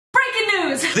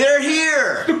news. They're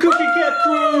here! The Cookie Cat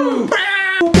Crew!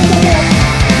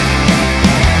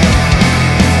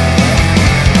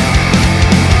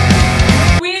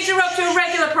 We interrupt your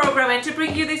regular programming to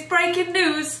bring you this breaking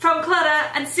news from Clutter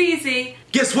and Czee13.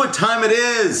 Guess what time it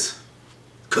is?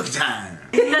 Cookie time!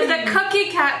 That the Cookie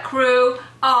Cat Crew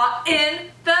are in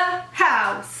the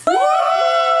house. Woo!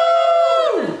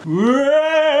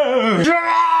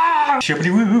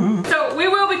 So we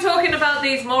will be talking about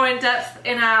these more in depth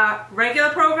in our regular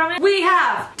programming. We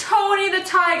have Tony the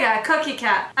Tiger Cookie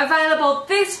Cat available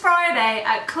this Friday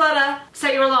at Clutter.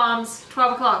 Set your alarms,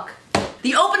 12 o'clock.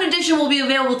 The open edition will be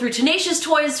available through Tenacious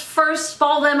Toys first.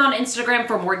 Follow them on Instagram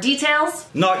for more details.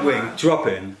 Nightwing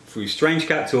dropping through Strange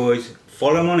Cat Toys.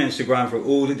 Follow them on Instagram for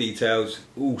all the details.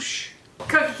 Oosh.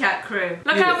 Cookie Cat Crew.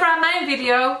 Look out for our main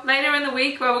video later in the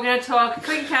week where we're going to talk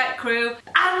Cookie Cat Crew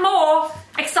and more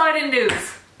exciting news.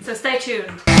 So stay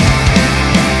tuned.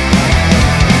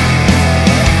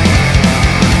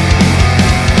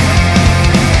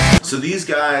 So these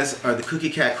guys are the Cookie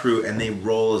Cat Crew, and they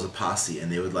roll as a posse, and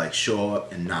they would like show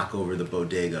up and knock over the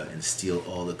bodega and steal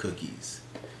all the cookies.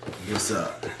 What's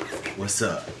up? What's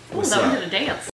up? What's That up? was gonna dance.